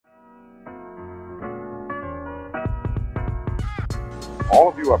All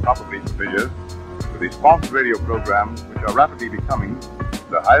of you are probably familiar with the sponsored radio programs which are rapidly becoming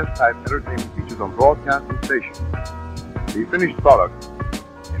the highest type entertainment features on broadcasting stations. The finished product,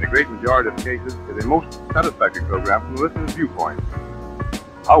 in a great majority of cases, is a most satisfactory program from the listener's viewpoint.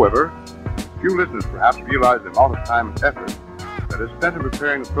 However, few listeners perhaps realize the amount of time and effort that is spent in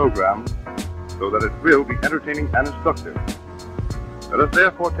preparing the program so that it will be entertaining and instructive. Let us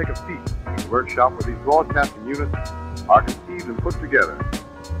therefore take a seat in the workshop where these broadcasting units are conceived and put together.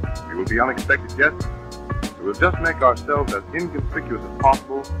 We will be unexpected guests, so we'll just make ourselves as inconspicuous as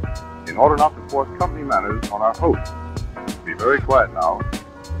possible in order not to force company manners on our host. Be very quiet now.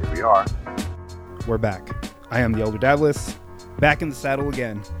 Here we are. We're back. I am the Elder Dadless, back in the saddle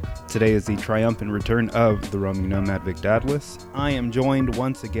again. Today is the triumphant return of the roaming nomad Vic Dadless. I am joined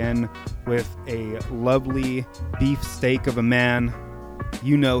once again with a lovely beef steak of a man.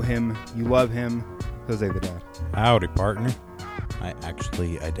 You know him, you love him, Jose the Dad. Howdy, partner. I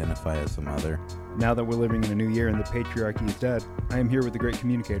actually identify as a mother. Now that we're living in a new year and the patriarchy is dead, I am here with the great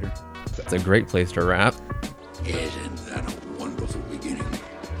communicator. That's a great place to wrap. Isn't that a wonderful beginning?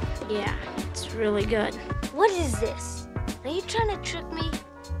 Yeah, it's really good. What is this? Are you trying to trick me?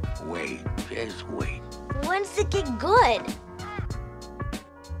 Wait, just wait. When's it get good?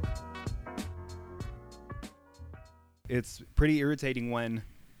 It's pretty irritating when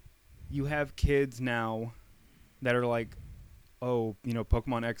you have kids now that are like, oh, you know,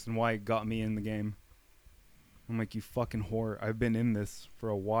 Pokemon X and Y got me in the game. I'm like, you fucking whore. I've been in this for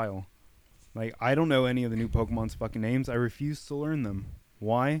a while. Like, I don't know any of the new Pokemon's fucking names. I refuse to learn them.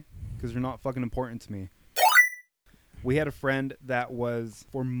 Why? Because they're not fucking important to me. We had a friend that was,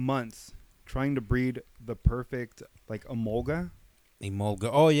 for months, trying to breed the perfect, like, Emolga. Emolga.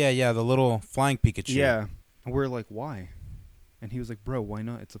 Oh, yeah, the little flying Pikachu. Yeah. And we're like, why? And he was like, bro, why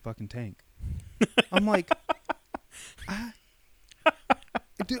not? It's a fucking tank. I'm like,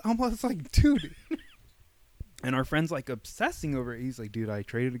 dude, I'm almost like, dude. And our friend's like obsessing over it. He's like, dude, I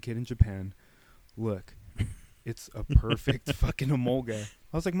traded a kid in Japan. Look, it's a perfect fucking Emolga.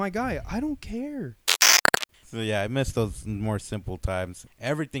 I was like, my guy, I don't care. So yeah, I miss those more simple times.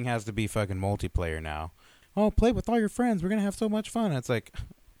 Everything has to be fucking multiplayer now. Oh, play with all your friends. We're going to have so much fun. It's like,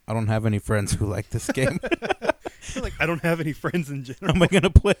 I don't have any friends who like this game. Like, I don't have any friends in general. How am I going to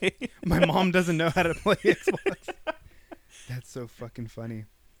play? My mom doesn't know how to play Xbox. That's so fucking funny.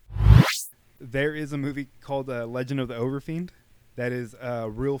 There is a movie called Legend of the Overfiend that is a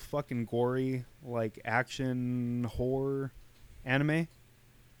real fucking gory, like, action horror anime.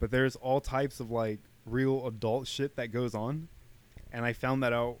 But there's all types of, like, real adult shit that goes on. And I found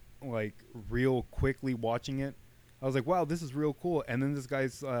that out, like, real quickly watching it. I was like, wow, this is real cool. And then this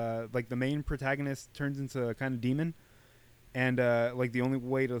guy's, like, the main protagonist turns into a kind of demon. And, like, the only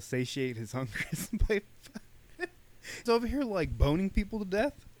way to satiate his hunger is by... He's over here, like, boning people to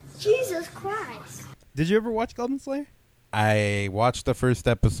death. Jesus Christ. Did you ever watch Goblin Slayer? I watched the first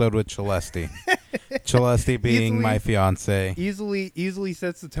episode with Celeste. Celeste being my fiance. Easily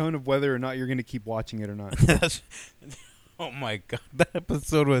sets the tone of whether or not you're going to keep watching it or not. Oh my god, that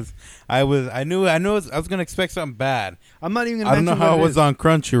episode was. I was going to expect something bad. I'm not even going to. I don't know how it was on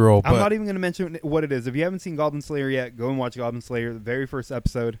Crunchyroll. I'm not even going to mention what it is. If you haven't seen Goblin Slayer yet, go and watch Goblin Slayer. The very first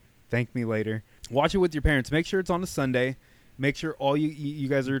episode. Thank me later. Watch it with your parents. Make sure it's on a Sunday. Make sure all you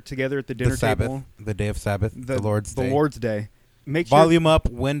guys are together at the dinner table. The day of Sabbath, the Lord's Day. The Lord's Day. Make sure volume up,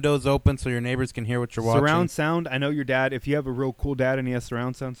 windows open, so your neighbors can hear what you're watching. Surround sound. I know your dad. If you have a real cool dad and he has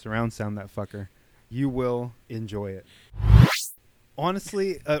surround sound that fucker. You will enjoy it.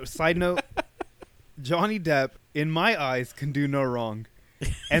 Honestly, side note, Johnny Depp, in my eyes, can do no wrong.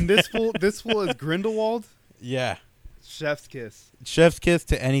 And this fool is Grindelwald. Yeah. Chef's kiss. Chef's kiss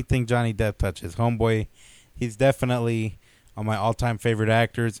to anything Johnny Depp touches. Homeboy, he's definitely on my all-time favorite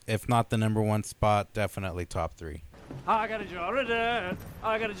actors. If not the number one spot, definitely top 3. I got a jar of dirt,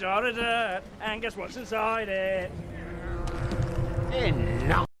 I got a jar of dirt, and guess what's inside it?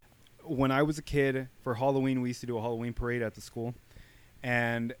 When I was a kid, for Halloween, we used to do a Halloween parade at the school.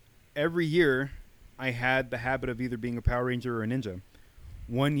 And every year, I had the habit of either being a Power Ranger or a ninja.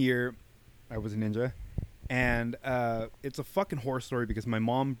 One year, I was a ninja. And it's a fucking horror story because my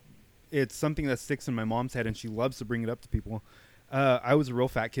mom, it's something that sticks in my mom's head and she loves to bring it up to people. I was a real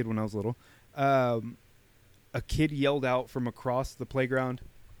fat kid when I was little. A kid yelled out from across the playground,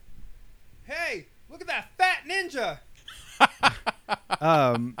 "Hey, look at that fat ninja!"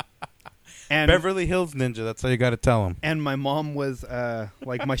 And Beverly Hills Ninja, that's how you got to tell him. And my mom was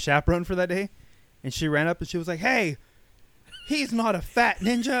like my chaperone for that day. And she ran up and she was like, "Hey, he's not a fat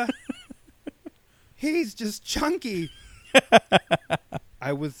ninja. He's just chunky."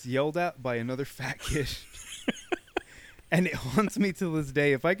 I was yelled at by another fat kid. And it haunts me to this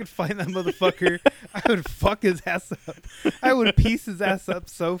day. If I could find that motherfucker, I would fuck his ass up. I would piece his ass up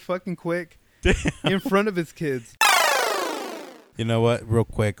so fucking quick in front of his kids. You know what? Real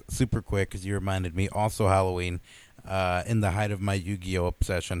quick, super quick, because you reminded me. Also Halloween, in the height of my Yu-Gi-Oh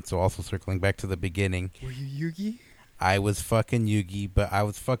obsession. So also circling back to the beginning. Were you Yugi? I was fucking Yugi, but I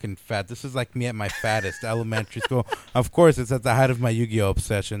was fucking fat. This is like me at my fattest, elementary school. Of course, it's at the height of my Yu-Gi-Oh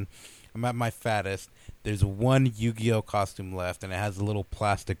obsession. I'm at my fattest. There's one Yu-Gi-Oh costume left, and it has a little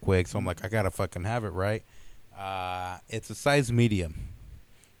plastic wig. So I'm like, I gotta fucking have it, right? It's a size medium.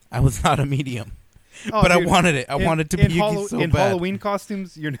 I was not a medium. Oh, but dude, I wanted it. I wanted to be Yugi so in bad. Halloween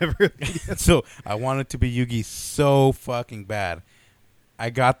costumes, you're never. So I wanted to be Yugi so fucking bad. I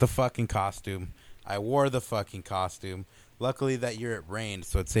got the fucking costume. I wore the fucking costume. Luckily that year it rained,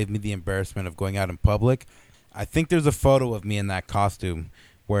 so it saved me the embarrassment of going out in public. I think there's a photo of me in that costume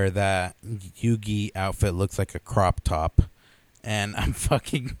where that Yugi outfit looks like a crop top, and I'm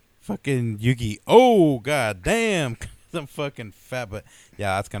fucking Yugi. Oh god damn. I'm fucking fat, but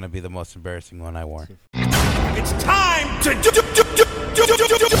yeah, that's gonna be the most embarrassing one I wore. It's time to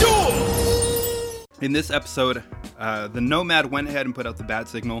duel! In this episode, the Nomad went ahead and put out the bat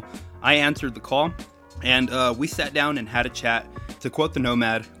signal. I answered the call, and we sat down and had a chat. To quote the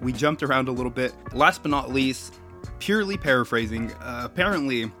Nomad, we jumped around a little bit. Last but not least, purely paraphrasing,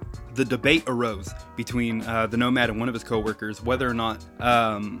 apparently the debate arose between the Nomad and one of his coworkers whether or not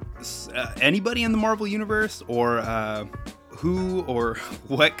anybody in the Marvel Universe or who or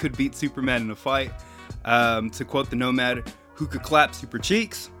what could beat Superman in a fight. To quote the Nomad, who could clap super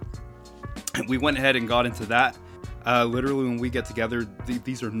cheeks. We went ahead and got into that. Literally, when we get together,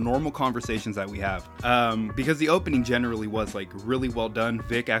 these are normal conversations that we have. Because the opening generally was like really well done.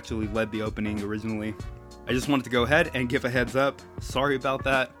 Vic actually led the opening originally. I just wanted to go ahead and give a heads up. Sorry about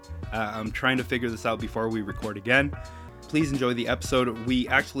that. I'm trying to figure this out before we record again. Please enjoy the episode. We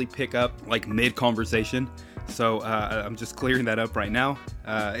actually pick up like mid-conversation. So I'm just clearing that up right now.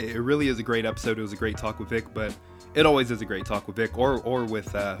 It really is a great episode. It was a great talk with Vic, but it always is a great talk with Vic or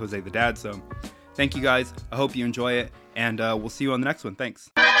with Jose the Dad. So thank you guys. I hope you enjoy it, and we'll see you on the next one. Thanks.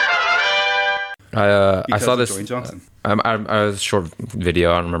 I saw this. Dwayne Johnson. I was a short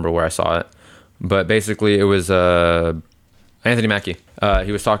video. I don't remember where I saw it, but basically it was Anthony Mackie.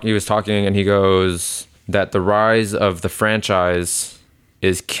 He was talking, and he goes that the rise of the franchise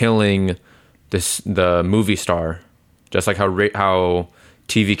is killing the movie star, just like how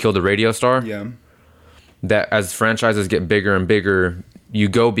TV killed the radio star. Yeah. That as franchises get bigger and bigger, you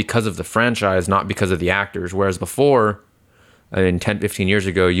go because of the franchise, not because of the actors. Whereas before, I mean, 10, 15 years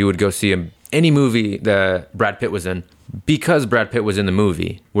ago, you would go see any movie that Brad Pitt was in because Brad Pitt was in the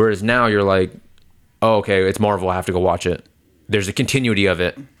movie. Whereas now you're like, oh, okay, it's Marvel, I have to go watch it. There's a continuity of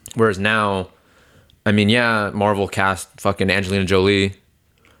it. Whereas now, I mean, yeah, Marvel cast fucking Angelina Jolie,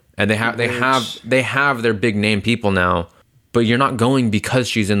 and they have their big name people now. But you're not going because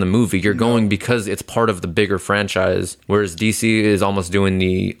she's in the movie. You're going because it's part of the bigger franchise. Whereas DC is almost doing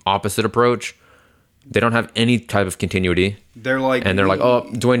the opposite approach. They don't have any type of continuity. They're like, oh,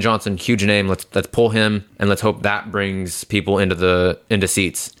 Dwayne Johnson, huge name. Let's pull him, and let's hope that brings people into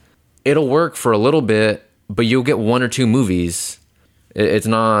seats. It'll work for a little bit, but you'll get one or two movies. It's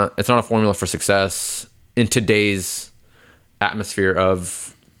not a formula for success in today's atmosphere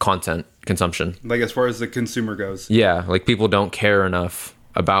of content consumption. Like as far as the consumer goes. Yeah, like people don't care enough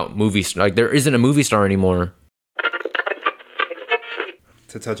about movies. Like there isn't a movie star anymore.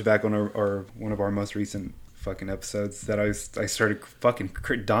 To touch back on our one of our most recent fucking episodes, that I started fucking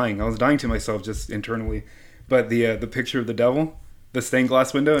dying. I was dying to myself just internally. But the picture of the devil, the stained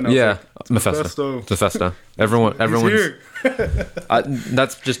glass window, and I was like, Mephisto. Everyone's here.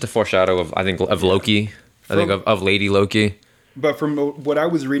 That's just a foreshadow of Loki. I think of Lady Loki. But from what I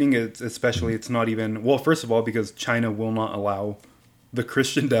was reading, especially, it's not even... Well, first of all, because China will not allow the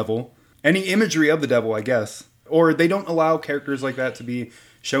Christian devil, any imagery of the devil, I guess. Or they don't allow characters like that to be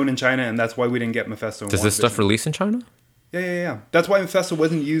shown in China, and that's why we didn't get Mephisto in Does this stuff release in China? Yeah. That's why Mephisto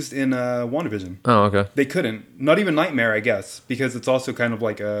wasn't used in WandaVision. Oh, okay. They couldn't. Not even Nightmare, I guess, because it's also kind of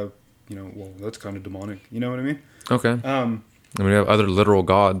like a... well, that's kind of demonic. You know what I mean? Okay. I mean, we have other literal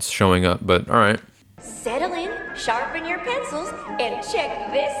gods showing up, but all right. Settle in, sharpen your pencils, and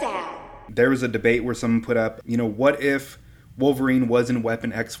check this out. There was a debate where someone put up, what if Wolverine was in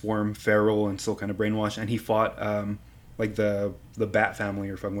Weapon X form, feral and still kind of brainwashed, and he fought like the Bat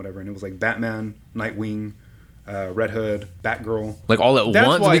family or fucking whatever, and it was like Batman, Nightwing, Red Hood, Batgirl, like all at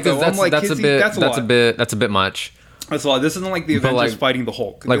once. Because that's a bit much. That's a lot. This isn't like the Avengers fighting the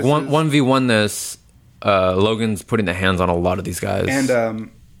Hulk. Like 1v1 this. Logan's putting the hands on a lot of these guys, and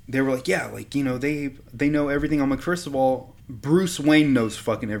they were like, yeah, like, you know, they know everything. I'm like, first of all, Bruce Wayne knows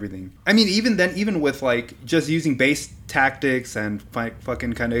fucking everything. I mean, even then, even with like just using base tactics and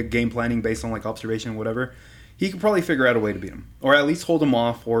fucking kind of game planning based on like observation and whatever, he could probably figure out a way to beat him, or at least hold him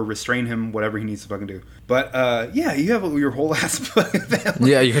off, or restrain him, whatever he needs to fucking do. But yeah, you have your whole ass fucking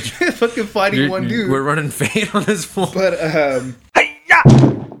family. Yeah, you fucking fighting one dude. We're running Fate on this one. But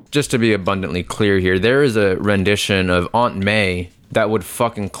just to be abundantly clear here, there is a rendition of Aunt May that would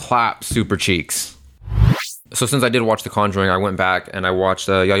fucking clap Super Cheeks. So since I did watch The Conjuring, I went back and I watched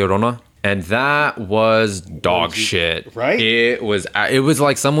La Llorona, and that was dog shit. Right? It was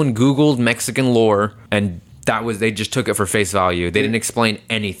like someone Googled Mexican lore, and they just took it for face value. They didn't explain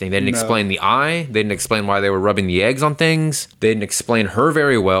anything. They didn't explain the eye. They didn't explain why they were rubbing the eggs on things. They didn't explain her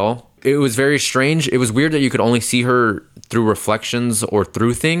very well. It was very strange. It was weird that you could only see her through reflections or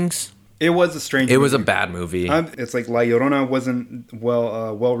through things. It was a strange movie. movie. It was a bad movie. It's like La Llorona wasn't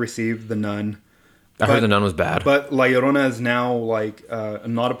well received. The Nun. I heard The Nun was bad. But La Llorona is now like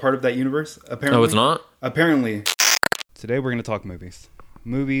not a part of that universe, apparently. No, it's not? Apparently. Today we're going to talk movies.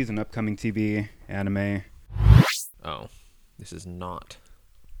 Movies and upcoming TV, anime. Oh, this is not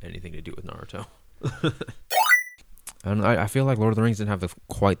anything to do with Naruto. And I feel like Lord of the Rings didn't have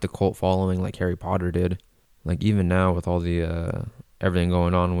quite the cult following like Harry Potter did. Like even now with all the everything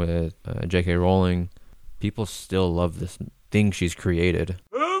going on with J.K. Rowling, people still love this thing she's created.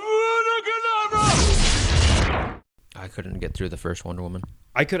 I couldn't get through the first Wonder Woman.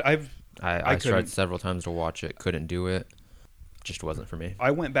 I tried several times to watch it, couldn't do it. Just wasn't for me. I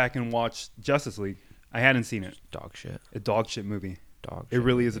went back and watched Justice League. I hadn't seen it. Dog shit. A dog shit movie. It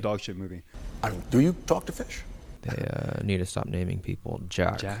really is a dog shit movie. Do you talk to fish? They need to stop naming people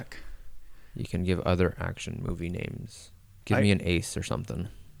Jack. You can give other action movie names. Give me an Ace or something.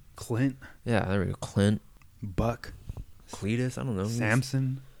 Clint. Yeah, there we go. Clint. Buck. Cletus. I don't know.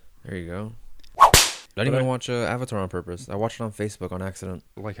 Samson. There you go. I didn't even watch Avatar on purpose. I watched it on Facebook on accident.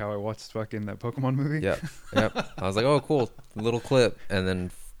 Like how I watched fucking that Pokemon movie? Yep. I was like, oh, cool. Little clip. And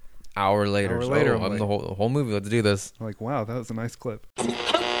then hour later, I'm the whole movie. Let's do this. I'm like, wow, that was a nice clip.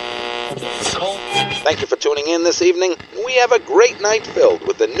 Thank you for tuning in this evening. We have a great night filled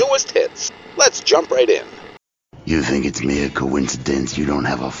with the newest hits. Let's jump right in. You think it's mere coincidence you don't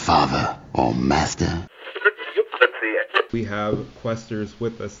have a father or master? We have questers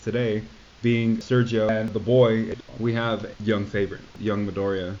with us today, being Sergio and the boy. We have young favorite, young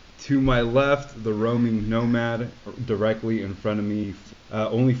Midoriya. To my left, the roaming nomad. Directly in front of me,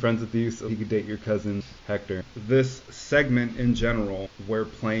 only friends with you so he could date your cousin Hector. This segment in general, we're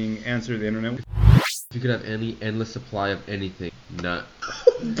playing Answer the Internet. If you could have any endless supply of anything, nut.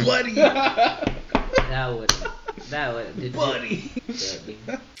 Buddy! That would. Buddy!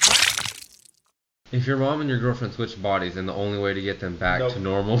 If your mom and your girlfriend switched bodies and the only way to get them back to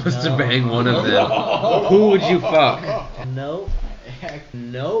normal was to bang one of them, who would you fuck? Nope.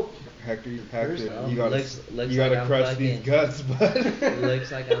 Hector, you gotta like crush these guts, bud.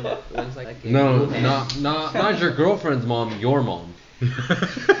 looks like No, not your girlfriend's mom, your mom.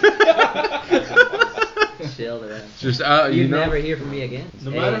 Chill the rest. Just you never hear from me again.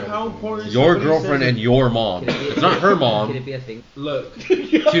 No matter how important your girlfriend and your mom. It's not her mom. Could it be a thing? Look.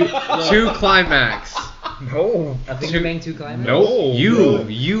 Two climax. No. A finger bang, two climax? No.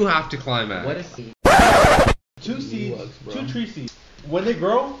 You have to climax. What is seed? Two tree seeds. When they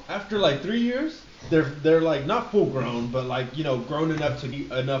grow, after like 3 years, they're like not full grown, but like, you know, grown enough to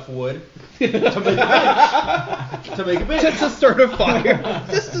eat enough wood to make a bench. Just to start a fire.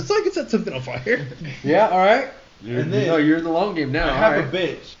 It's like it set something on fire. Yeah, all right. And then you're in the long game now. I have a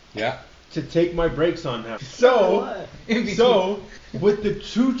bench. Yeah. To take my breaks on now. So with the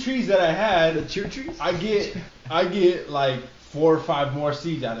 2 trees that I had, the 2 trees, I get like 4 or 5 more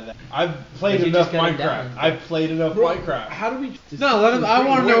seeds out of that. I've played enough Minecraft. How do we? No, let him. I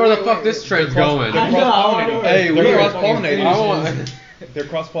want to know where the fuck this trend's going. Hey, we're cross-pollinating. They're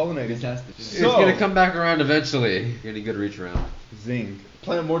cross-pollinating. Fantastic. It's gonna come back around eventually. You're getting a good reach around. Zing.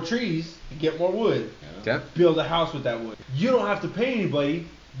 Plant more trees, get more wood. Okay. Build a house with that wood. You don't have to pay anybody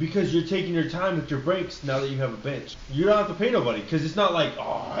because you're taking your time with your breaks now that you have a bench. You don't have to pay nobody because it's not like,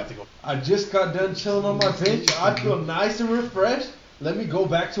 oh, I have to go. I just got done chilling on my bench. I feel nice and refreshed. Let me go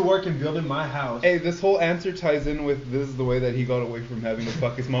back to work and building my house. Hey, this whole answer ties in with this is the way that he got away from having to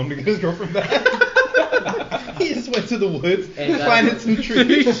fuck his mom to get his girlfriend back. He just went to the woods, planted some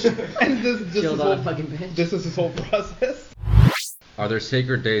trees, and this is his whole process. Are there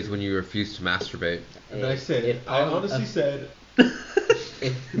sacred days when you refuse to masturbate? And I honestly said...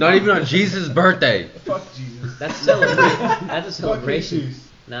 Not even on Jesus' birthday. Fuck Jesus. That's a celebration. That's a celebration.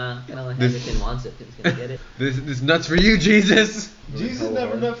 Nah, kind of like Anakin wants it. He's gonna get it. This nuts for you, Jesus. Jesus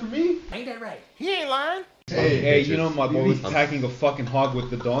never nut for me. Ain't that right? He ain't lying. Hey, you know my boy was packing a fucking hog with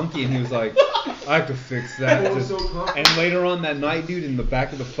the donkey, and he was like, "I could fix that." And later on that night, dude, in the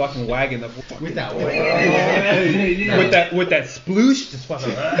back of the fucking wagon, with that with that sploosh, just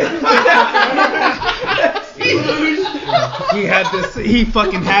fucking. He had this. He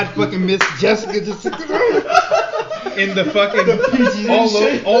fucking had fucking Miss Jessica just in the fucking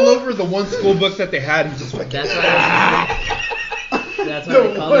all over the one school book that they had. He just fucking. That's why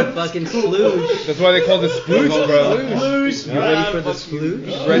they call it fucking splooge. That's why they call it splooge, bro. Splooge. You ready for the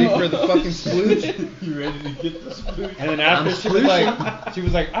splooge? Ready for the fucking splooge? You ready to get the splooge? And then after she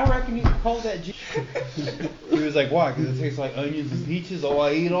was like, I reckon you can call that G. He was like, why? Because it tastes like onions and peaches. All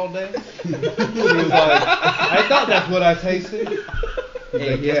I eat all day. He was like, I thought that's what I tasted.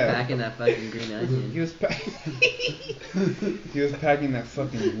 Hey, he was packing that fucking green onion. He was packing that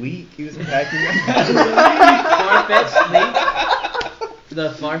fucking wheat. He was packing that far-fetched leek.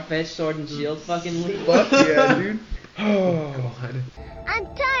 The far-fetched sword and shield fucking leek. Fuck yeah, dude. Oh God. I'm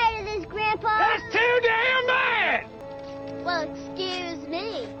tired of this, Grandpa. That's too damn bad! Well, excuse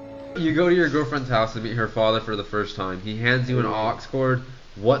me. You go to your girlfriend's house to meet her father for the first time. He hands you an aux cord.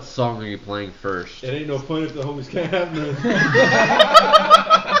 What song are you playing first? It ain't no fun if the homies can't have none.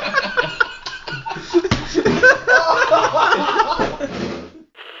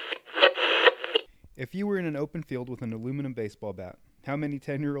 If you were in an open field with an aluminum baseball bat, how many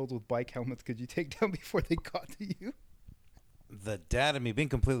 10-year-olds with bike helmets could you take down before they got to you? The dad of me, being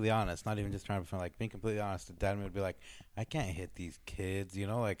completely honest, not even just trying to be like, being completely honest, the dad of me would be like, I can't hit these kids, you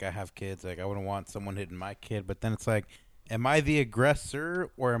know, like I have kids, like I wouldn't want someone hitting my kid, but then it's like, am I the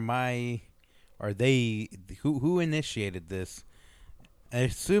aggressor or are they, who initiated this?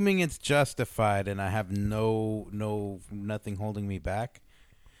 Assuming it's justified and I have nothing holding me back,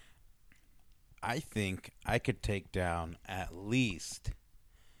 I think I could take down at least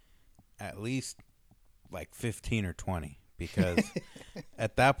like 15 or 20 because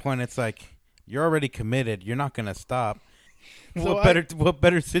at that point it's like you're already committed. You're not gonna stop. So What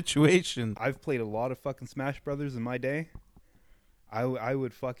better situation? I've played a lot of fucking Smash Brothers in my day. I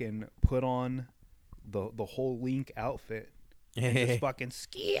would fucking put on the whole Link outfit and just fucking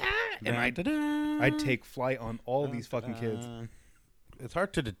ski and I'd take flight on all these fucking kids. It's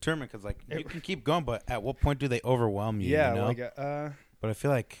hard to determine because like you can keep going, but at what point do they overwhelm you? Yeah, you know? like but I feel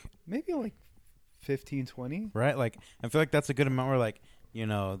like maybe like 15, 20. Right, like I feel like that's a good amount where like, you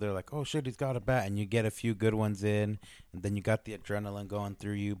know, they're like, oh shit, he's got a bat, and you get a few good ones in, and then you got the adrenaline going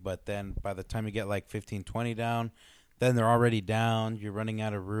through you, but then by the time you get like 15, 20 down, then they're already down, you're running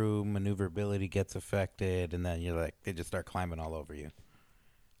out of room, maneuverability gets affected, and then you're like, they just start climbing all over you.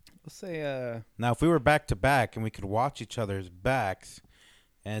 Let's say now if we were back to back and we could watch each other's backs,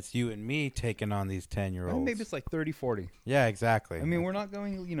 and it's you and me taking on these 10-year-olds. Maybe it's like 30, 40. Yeah, exactly. I mean, we're not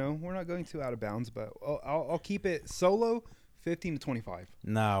going too out of bounds, but I'll keep it solo, 15 to 25.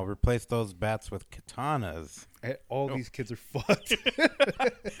 No, replace those bats with katanas. All these kids are fucked.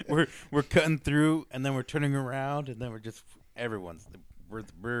 we're cutting through, and then we're turning around, and then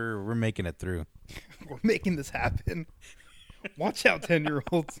we're making it through. We're making this happen. Watch out,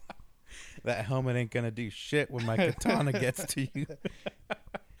 10-year-olds. That helmet ain't gonna do shit when my katana gets to you.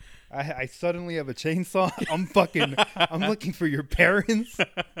 I suddenly have a chainsaw. I'm looking for your parents.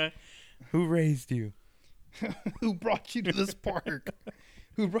 Who raised you? Who brought you to this park?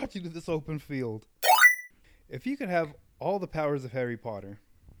 Who brought you to this open field? If you could have all the powers of Harry Potter,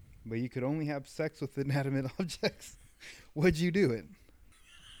 but you could only have sex with inanimate objects, would you do it?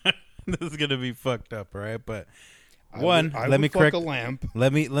 This is gonna be fucked up, all right? But let me correct a lamp.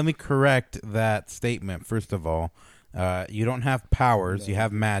 Let me correct that statement. First of all, you don't have powers. You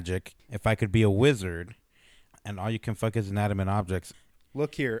have magic. If I could be a wizard, and all you can fuck is inanimate objects.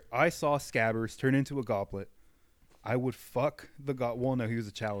 Look here, I saw Scabbers turn into a goblet. I would fuck the well, no, he was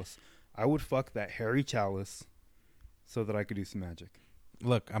a chalice. I would fuck that hairy chalice so that I could do some magic.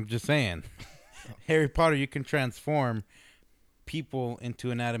 Look, I'm just saying, Harry Potter, you can transform people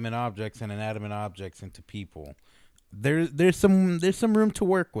into inanimate objects and inanimate objects into people. There's some room to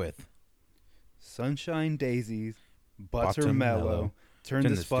work with. Sunshine daisies, buttermellow. Turn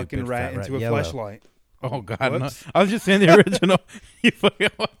this fucking rat into a fleshlight. Oh God! No. I was just saying the original. You fucking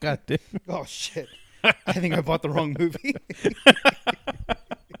God damn. Oh shit! I think I bought the wrong movie.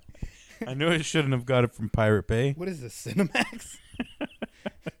 I knew I shouldn't have got it from Pirate Bay. What is this, Cinemax?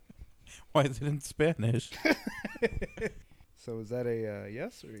 Why is it in Spanish? So is that a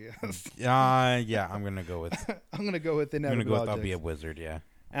yes or yes? Yeah, I'm gonna go with. I'm gonna go with inanimate objects. I'll be a wizard. Yeah.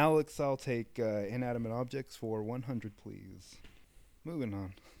 Alex, I'll take inanimate objects for 100, please. Moving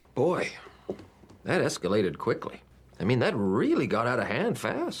on. Boy, that escalated quickly. I mean, that really got out of hand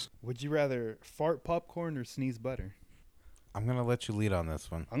fast. Would you rather fart popcorn or sneeze butter? I'm going to let you lead on this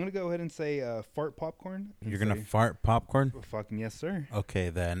one. I'm going to go ahead and say fart popcorn. You're going to fart popcorn? Oh, fucking yes, sir. Okay,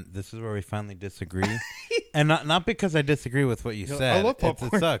 then. This is where we finally disagree. And not because I disagree with what you said. I love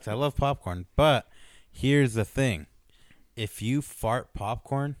popcorn. It sucks. I love popcorn. But here's the thing. If you fart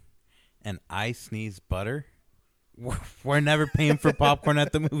popcorn and I sneeze butter, we're never paying for popcorn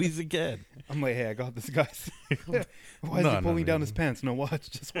at the movies again. I'm like, hey, I got this, guys. Why is he pulling down his pants? No, watch.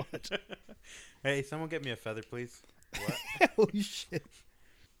 Just watch. Hey, someone get me a feather, please. What? Holy shit.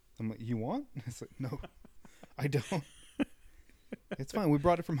 I'm like, you want? It's like, no, I don't. It's fine. We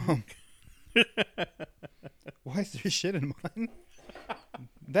brought it from home. Why is there shit in mine?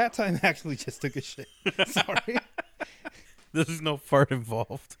 That time I actually just took a shit. Sorry. There's no fart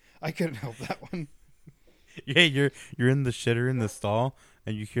involved. I couldn't help that one. Yeah, you're in the shitter in the stall,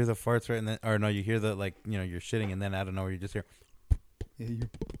 and you hear the farts right, and then, or no, you hear the you're shitting, and then I don't know, you just hear. Yeah,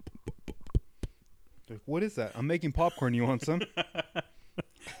 what is that? I'm making popcorn. You want some?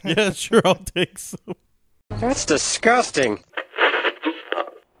 Yeah, sure, I'll take some. That's disgusting.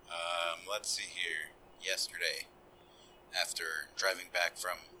 Let's see here. Yesterday, after driving back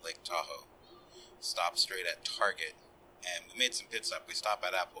from Lake Tahoe, stopped straight at Target, and we made some pit stop. We stopped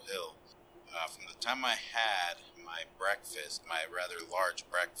at Apple Hill. From the time I had my breakfast, my rather large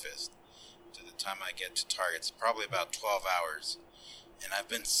breakfast, to the time I get to Target, it's probably about 12 hours. And I've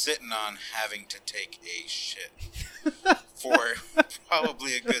been sitting on having to take a shit for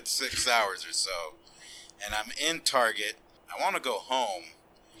probably a good 6 hours or so. And I'm in Target. I want to go home.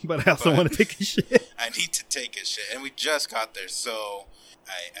 But I also want to take a shit. I need to take a shit. And we just got there. So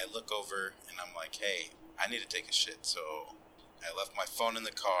I look over and I'm like, hey, I need to take a shit. So I left my phone in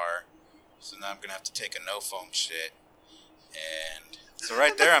the car. So now I'm going to have to take a no phone shit. And so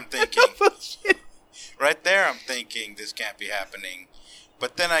right there I'm thinking, this can't be happening.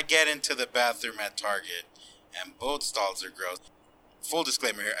 But then I get into the bathroom at Target, and both stalls are gross. Full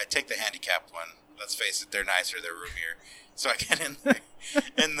disclaimer here, I take the handicap one. Let's face it, they're nicer, they're roomier. So I get in there,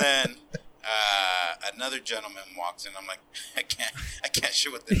 and then another gentleman walks in. I'm like, I can't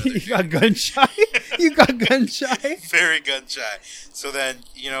shit with another You got gun shy? You got gun shy? Very gun shy. So then,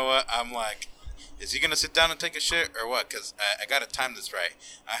 you know what, I'm like, is he going to sit down and take a shit or what? Because I got to time this right.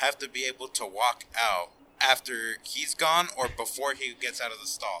 I have to be able to walk out after he's gone or before he gets out of the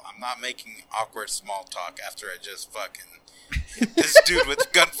stall. I'm not making awkward small talk after I just fucking hit this dude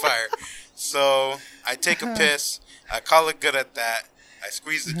with gunfire. So I take a piss. I call it good at that. I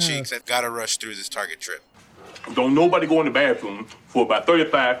squeeze the cheeks. I've got to rush through this Target trip. Don't nobody go in the bathroom for about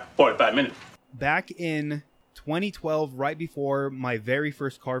 45 minutes. Back in 2012, right before my very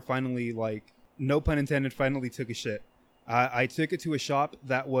first car finally, no pun intended, finally took a shit. I took it to a shop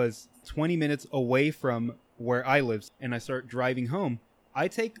that was 20 minutes away from where I live, and I start driving home. I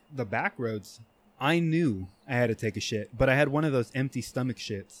take the back roads. I knew I had to take a shit, but I had one of those empty stomach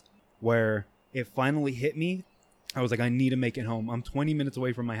shits where it finally hit me. I was like, I need to make it home. I'm 20 minutes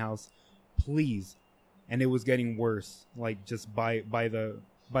away from my house. Please. And it was getting worse, just by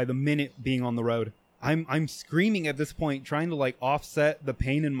the minute being on the road. I'm screaming at this point, trying to offset the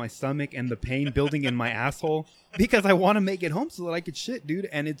pain in my stomach and the pain building in my asshole because I want to make it home so that I could shit, dude.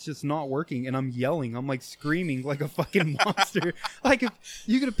 And it's just not working. And I'm yelling. I'm screaming like a fucking monster. If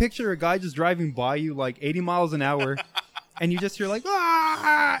you could picture a guy just driving by you 80 miles an hour and you just hear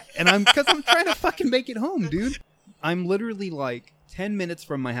ah, and because I'm trying to fucking make it home, dude. I'm literally 10 minutes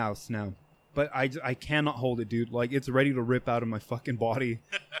from my house now, but I cannot hold it, dude. It's ready to rip out of my fucking body.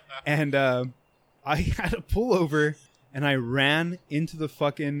 And, I had to pull over and I ran into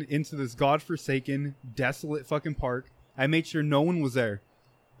this godforsaken, desolate fucking park. I made sure no one was there.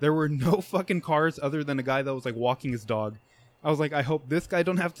 There were no fucking cars other than a guy that was walking his dog. I was like, I hope this guy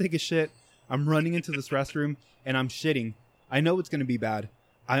don't have to take a shit. I'm running into this restroom and I'm shitting. I know it's going to be bad.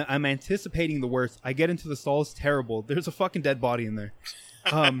 I'm anticipating the worst. I get into the stall. It's terrible. There's a fucking dead body in there.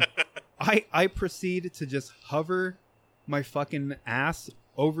 I proceed to just hover my fucking ass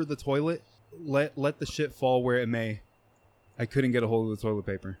over the toilet. Let the shit fall where it may. I couldn't get a hold of the toilet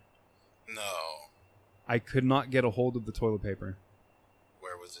paper. No. I could not get a hold of the toilet paper.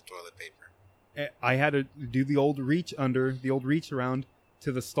 Where was the toilet paper? I had to do the old reach around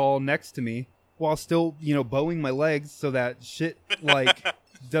to the stall next to me while still, bowing my legs so that shit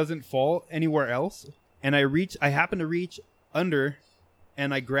doesn't fall anywhere else. And I happened to reach under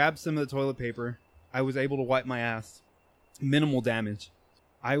and I grabbed some of the toilet paper. I was able to wipe my ass. Minimal damage.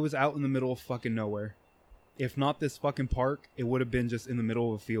 I was out in the middle of fucking nowhere. If not this fucking park, it would have been just in the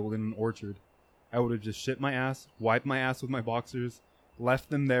middle of a field in an orchard. I would have just shit my ass, wiped my ass with my boxers, left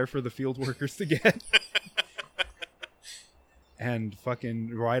them there for the field workers to get, and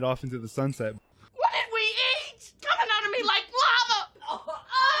fucking ride off into the sunset. What did we eat? Coming out of me like lava!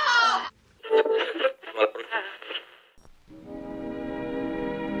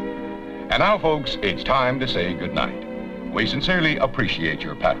 And now, folks, it's time to say goodnight. We sincerely appreciate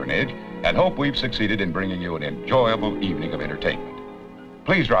your patronage and hope we've succeeded in bringing you an enjoyable evening of entertainment.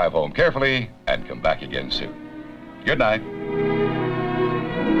 Please drive home carefully and come back again soon. Good night.